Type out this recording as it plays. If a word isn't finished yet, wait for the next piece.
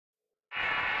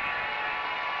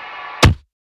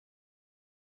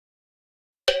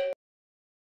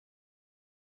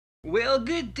Well,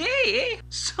 good day, eh?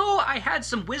 So, I had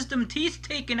some wisdom teeth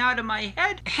taken out of my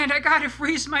head, and I gotta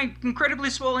freeze my incredibly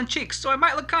swollen cheeks, so I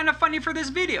might look kind of funny for this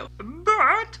video.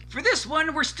 But, for this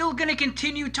one, we're still gonna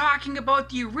continue talking about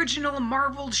the original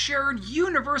Marvel shared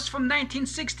universe from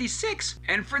 1966,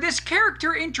 and for this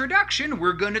character introduction,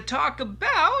 we're gonna talk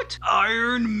about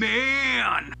Iron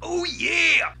Man! Oh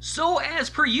yeah! So,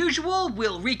 as per usual,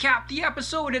 we'll recap the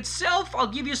episode itself, I'll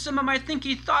give you some of my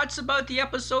thinky thoughts about the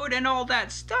episode and all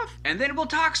that stuff, and then we'll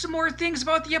talk some more things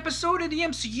about the episode and the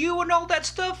MCU and all that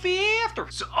stuff after.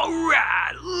 So,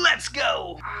 alright, let's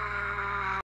go!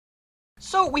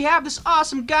 So, we have this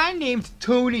awesome guy named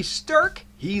Tony Stark.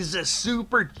 He's a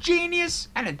super genius,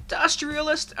 an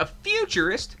industrialist, a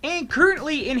futurist, and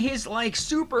currently in his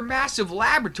super massive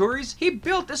laboratories, he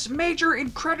built this major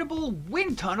incredible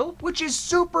wind tunnel, which is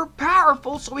super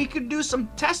powerful, so he could do some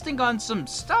testing on some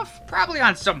stuff, probably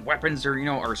on some weapons or,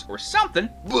 or something.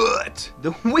 But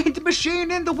the wind machine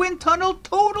in the wind tunnel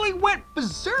totally went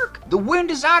berserk. The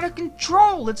wind is out of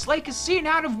control. It's like a scene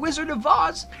out of Wizard of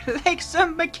Oz, like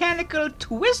some mechanical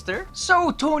twister.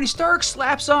 So Tony Stark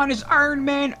slaps on his Iron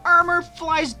Man armor,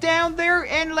 flies down there,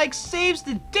 and saves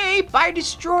the day by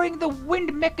destroying the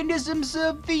wind mechanisms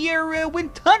of the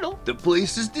wind tunnel. The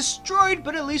place is destroyed,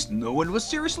 but at least no one was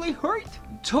seriously hurt.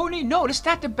 Tony noticed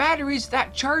that the batteries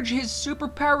that charge his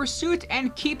superpower suit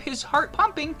and keep his heart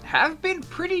pumping have been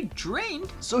pretty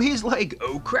drained. So he's like,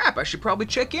 oh crap, I should probably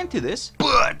check into this.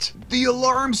 But the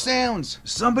alarm sounds.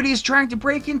 Somebody is trying to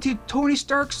break into Tony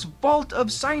Stark's vault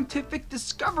of scientific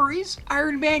discoveries.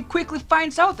 Iron Man quickly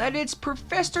finds out that it's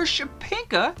Professor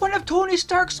Shapinka, one of Tony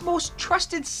Stark's most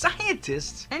trusted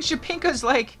scientists. And Shapinka's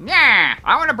like, nah,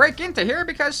 I want to break into here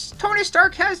because Tony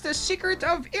Stark has the secret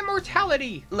of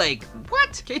immortality. Like, what?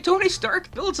 Okay, Tony Stark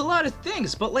builds a lot of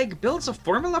things, but builds a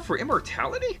formula for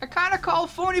immortality? I kinda call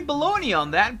phony baloney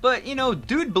on that, but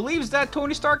dude believes that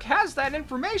Tony Stark has that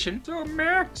information, so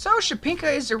meh. So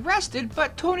Shapinka is arrested,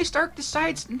 but Tony Stark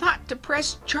decides not to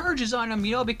press charges on him,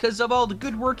 because of all the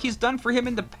good work he's done for him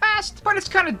in the past. But it's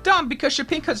kinda dumb because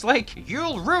Shapinka's like,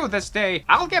 you'll rue this day.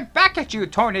 I'll get back at you,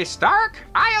 Tony Stark.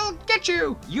 I'll get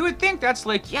you. You would think that's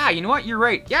yeah, you know what, you're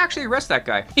right. Yeah, actually arrest that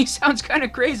guy. He sounds kinda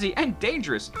crazy and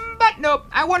dangerous. But nope,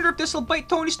 I wonder if this will bite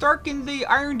Tony Stark in the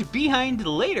ironed behind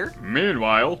later.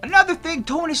 Meanwhile, another thing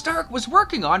Tony Stark was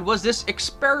working on was this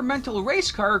experimental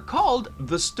race car called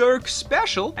the Stark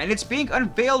Special, and it's being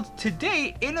unveiled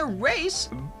today in a race.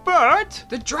 But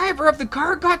the driver of the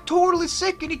car got totally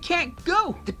sick and he can't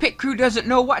go. The pit crew doesn't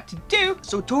know what to do,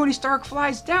 so Tony Stark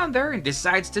flies down there and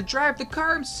decides to drive the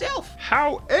car himself.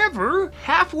 However,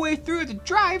 halfway through the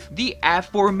drive, the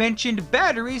aforementioned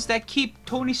batteries that keep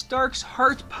Tony Stark's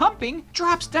heart pumping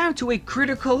drops down to a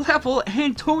critical level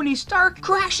and Tony Stark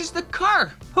crashes the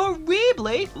car.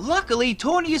 Horribly! Luckily,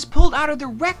 Tony is pulled out of the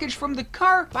wreckage from the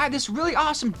car by this really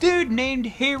awesome dude named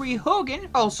Hogan,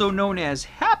 also known as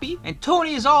Happy, and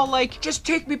Tony is all like, just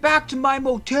take me back to my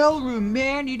motel room,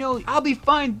 man, I'll be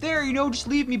fine there, just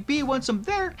leave me be once I'm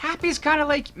there. Happy's kind of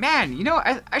like, man,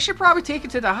 I should probably take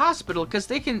it to the hospital because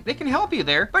they can help you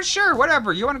there, but sure,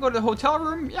 whatever, you want to go to the hotel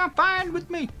room? Yeah, fine with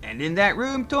me. And in that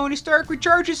room, Tony Stark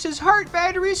recharges his heart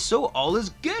batteries, so all is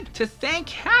good. To thank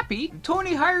Happy,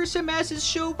 Tony hires him as his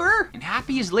chauffeur, and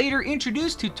Happy is later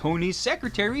introduced to Tony's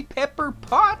secretary, Pepper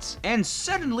Potts, and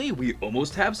suddenly we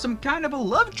almost have some kind of a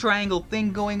love triangle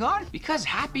thing going on, because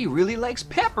Happy really likes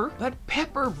Pepper, but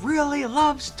Pepper really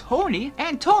loves Tony,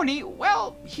 and Tony,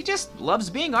 well, he just loves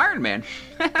being Iron Man.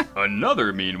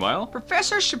 another meanwhile,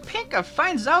 Professor Shapinka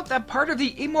finds out that part of the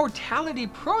immortality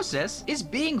process is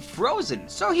being frozen,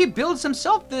 so he builds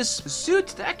himself this suit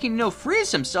that can,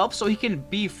 freeze himself so he can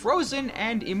be frozen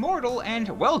and immortal and,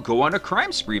 well, go on a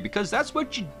crime spree, because that's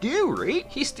what you do, right?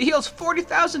 He steals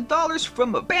 $40,000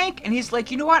 from a bank, and he's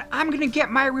like, you know what, I'm gonna get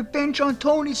my revenge on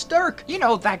Tony Stark.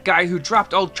 That guy who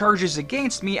dropped all charges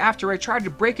against me after I tried to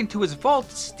break into his vault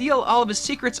to steal all of his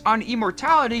secrets on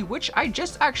immortality, which I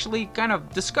just actually kind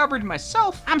of discovered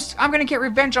myself. I'm gonna get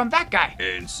revenge on that guy.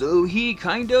 And so he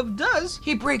kind of does.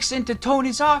 He breaks into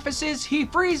Tony's offices, he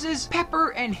freezes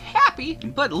Pepper and Happy,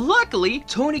 but luckily,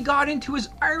 Tony got into his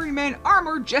Iron Man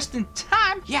armor just in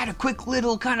time. He had a quick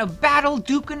little kind of battle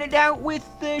duking it out with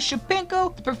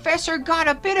Shapinko. The professor got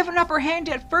a bit of an upper hand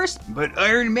at first, but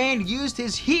Iron Man used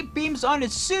his heat beams on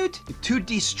his suit to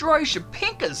destroy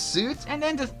Shapinka's suit and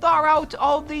then to thaw out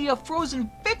all the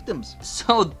frozen victims.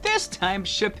 So this time,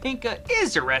 Shapinka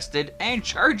is arrested and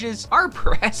charges are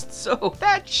pressed, so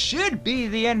that should be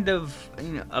the end of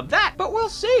that, but we'll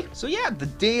see. So yeah, the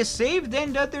day is saved,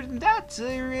 and other than that,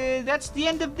 that's the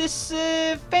end of this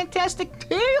fantastic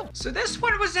tale. So this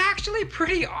one was actually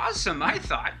pretty awesome, I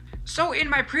thought. So in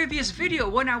my previous video,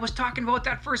 when I was talking about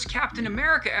that first Captain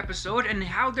America episode and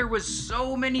how there was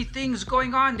so many things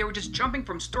going on, they were just jumping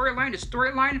from storyline to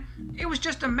storyline, it was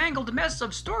just a mangled mess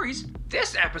of stories.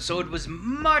 This episode was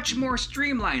much more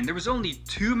streamlined. There was only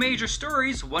 2 major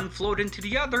stories, one flowed into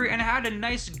the other, and it had a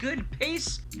nice good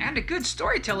pace and a good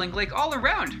storytelling like all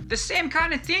around. The same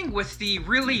kind of thing with the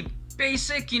really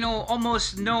basic,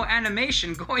 almost no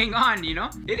animation going on,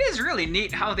 It is really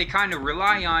neat how they kind of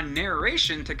rely on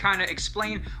narration to kind of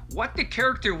explain what the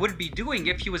character would be doing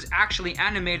if he was actually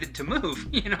animated to move,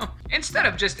 instead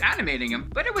of just animating him.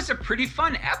 But it was a pretty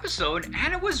fun episode,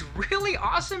 and it was really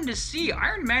awesome to see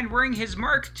Iron Man wearing his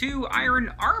Mark II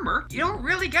iron armor. You don't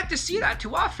really get to see that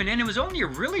too often, and it was only a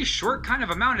really short kind of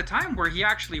amount of time where he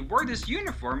actually wore this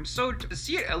uniform, so to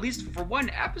see it at least for one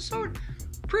episode,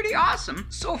 pretty awesome.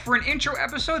 So for an intro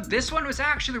episode, this one was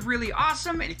actually really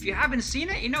awesome, and if you haven't seen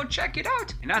it, check it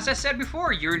out. And as I said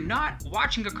before, you're not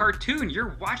watching a cartoon,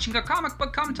 you're watching a comic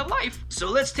book come to life. So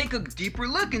let's take a deeper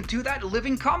look into that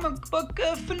living comic book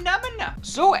phenomena.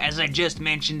 So as I just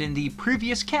mentioned in the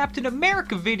previous Captain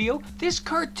America video, this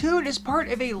cartoon is part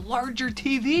of a larger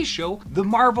TV show, The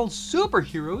Marvel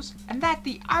Superheroes, and that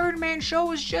the Iron Man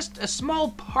show is just a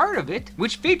small part of it,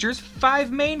 which features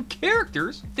 5 main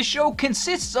characters. The show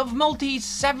consists of multi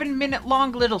 7-minute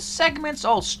long little segments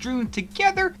all strewn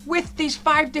together with these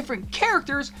 5 different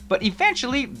characters, but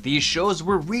eventually these shows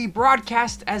were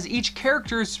rebroadcast as each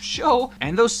character's show,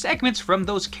 and those segments from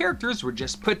those characters were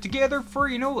just put together for,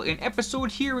 an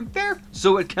episode here and there,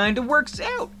 so it kind of works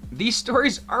out. These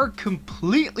stories are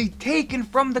completely taken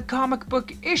from the comic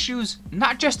book issues,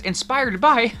 not just inspired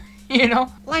by.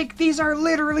 Like these are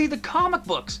literally the comic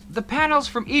books. The panels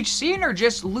from each scene are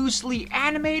just loosely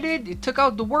animated, you took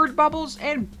out the word bubbles,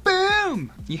 and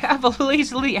boom! You have a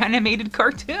lazily animated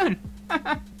cartoon.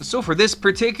 So for this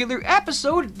particular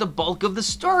episode, the bulk of the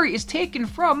story is taken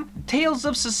from Tales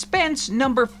of Suspense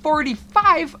number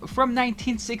 45 from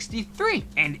 1963.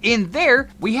 And in there,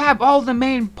 we have all the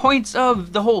main points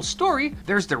of the whole story.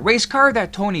 There's the race car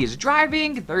that Tony is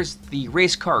driving, there's the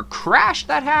race car crash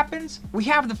that happens, we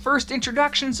have the first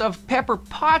introductions of Pepper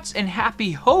Potts and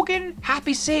Happy Hogan.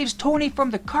 Happy saves Tony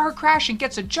from the car crash and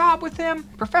gets a job with him.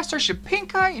 Professor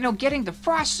Shapinka, getting the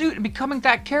Frost suit and becoming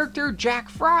that character, Jack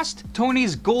Frost.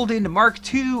 Tony's golden Mark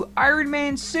II Iron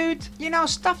Man suit,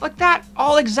 stuff like that.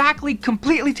 All exactly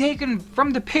completely taken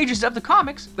from the pages of the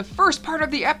comics. The first part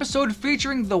of the episode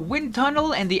featuring the wind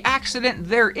tunnel and the accident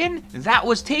therein, that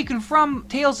was taken from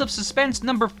Tales of Suspense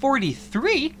number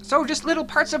 43. So just little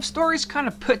parts of stories kind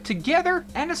of put together,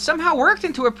 and it somehow worked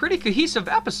into a pretty cohesive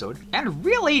episode. And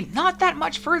really, not that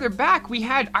much further back, we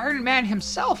had Iron Man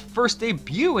himself first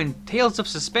debut in Tales of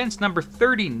Suspense number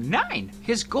 39.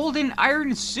 His golden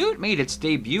iron suit made its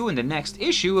debut in the next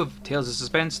issue of Tales of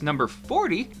Suspense number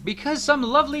 40 because some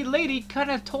lovely lady kind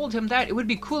of told him that it would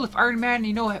be cool if Iron Man,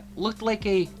 looked like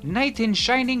a knight in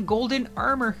shining golden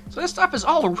armor. So this stuff is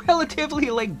all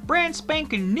relatively brand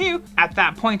spanking new at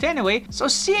that point anyway. So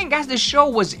seeing as the show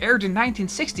was aired in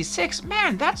 1966,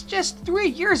 man, that's just 3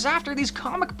 years after these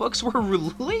comic books were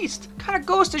released. Kind of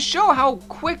goes to show how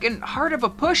quick and hard of a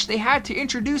push they had to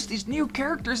introduce these new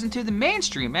characters into the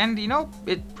mainstream, and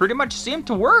it pretty much seemed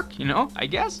to work, I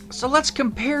guess. So let's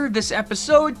compare this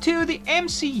episode to the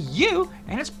MCU,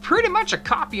 and it's pretty much a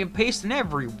copy and paste in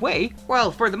every way.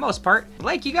 Well, for the most part.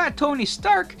 You got Tony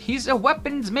Stark, he's a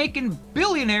weapons making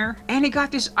billionaire, and he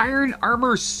got this iron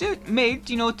armor suit made,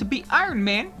 to be Iron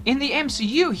Man. In the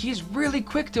MCU, he's really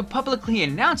quick to publicly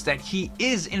announce that he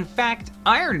is in fact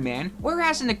Iron Man,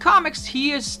 whereas in the comics,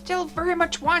 he is still very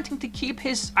much wanting to keep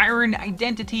his iron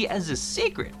identity as a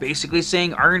secret, basically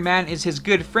saying Iron Man is his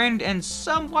good friend and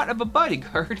somewhat of a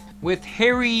bodyguard. With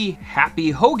Harry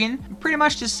Happy Hogan, pretty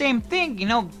much the same thing,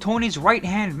 Tony's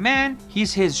right-hand man,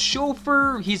 he's his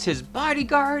chauffeur, he's his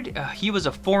bodyguard, he was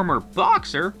a former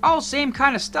boxer, all same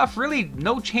kind of stuff, really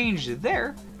no change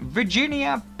there.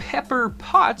 Virginia Pepper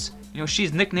Potts,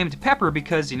 she's nicknamed Pepper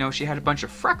because, she had a bunch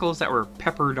of freckles that were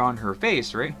peppered on her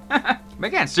face, right? But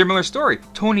again, similar story.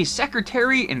 Tony's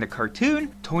secretary in the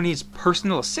cartoon, Tony's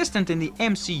personal assistant in the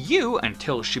MCU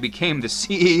until she became the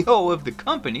CEO of the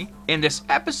company. In this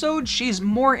episode, she's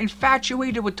more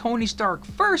infatuated with Tony Stark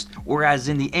first, whereas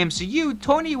in the MCU,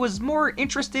 Tony was more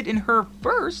interested in her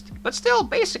first. But still,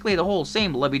 basically the whole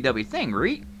same lovey-dovey thing,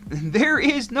 right? there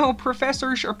is no Professor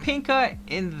Sharpinka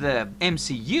in the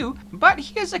MCU, but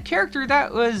he is a character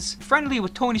that was friendly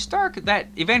with Tony Stark that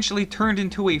eventually turned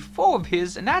into a foe of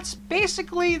his, and that's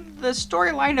basically the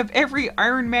storyline of every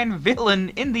Iron Man villain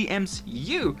in the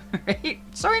MCU, right?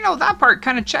 So, you know, that part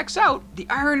kind of checks out. The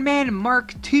Iron Man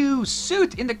Mark II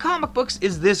suit in the comic books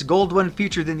is this gold one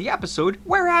featured in the episode,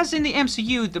 whereas in the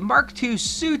MCU, the Mark II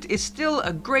suit is still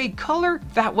a gray color.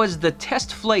 That was the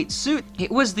test flight suit.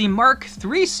 It was the Mark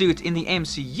III suit in the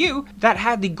MCU that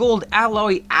had the gold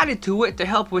alloy added to it to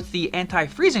help with the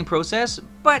anti-freezing process,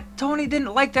 but Tony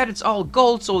didn't like that it's all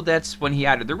gold, so that's when he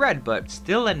added the red, but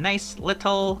still a nice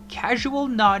little casual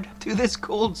nod to this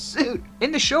gold suit.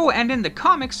 In the show and in the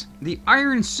comics, the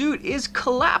iron suit is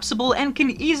collapsible and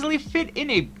can easily fit in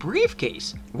a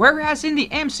briefcase, whereas in the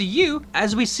MCU,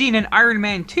 as we've seen in Iron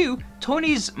Man 2,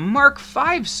 Tony's Mark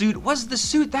V suit was the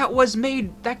suit that was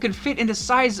made that could fit in the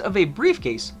size of a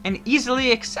briefcase and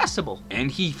easily accessible. And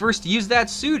he first used that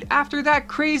suit after that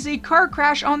crazy car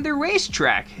crash on the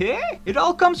racetrack. Hey, it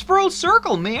all comes full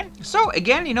circle, man. So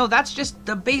again, you know, that's just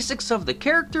the basics of the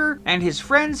character and his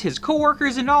friends, his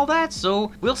co-workers and all that.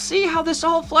 So we'll see how this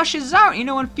all flushes out, you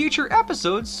know, in future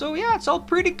episodes. So yeah, it's all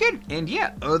pretty good. And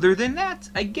yeah, other than that,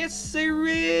 I guess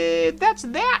that's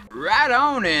that. Right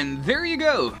on, and there you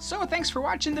go. So thanks for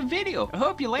watching the video. I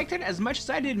hope you liked it as much as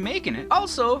I did making it.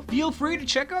 Also, feel free to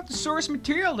check out the source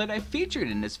material that I featured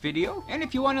in this video. And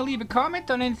if you want to leave a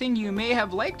comment on anything you may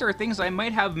have liked or things I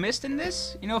might have missed in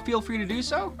this, you know, feel free to do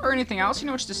so. Or anything else, you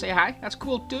know, just to say hi. That's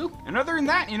cool too. And other than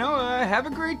that, you know, have a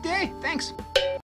great day. Thanks.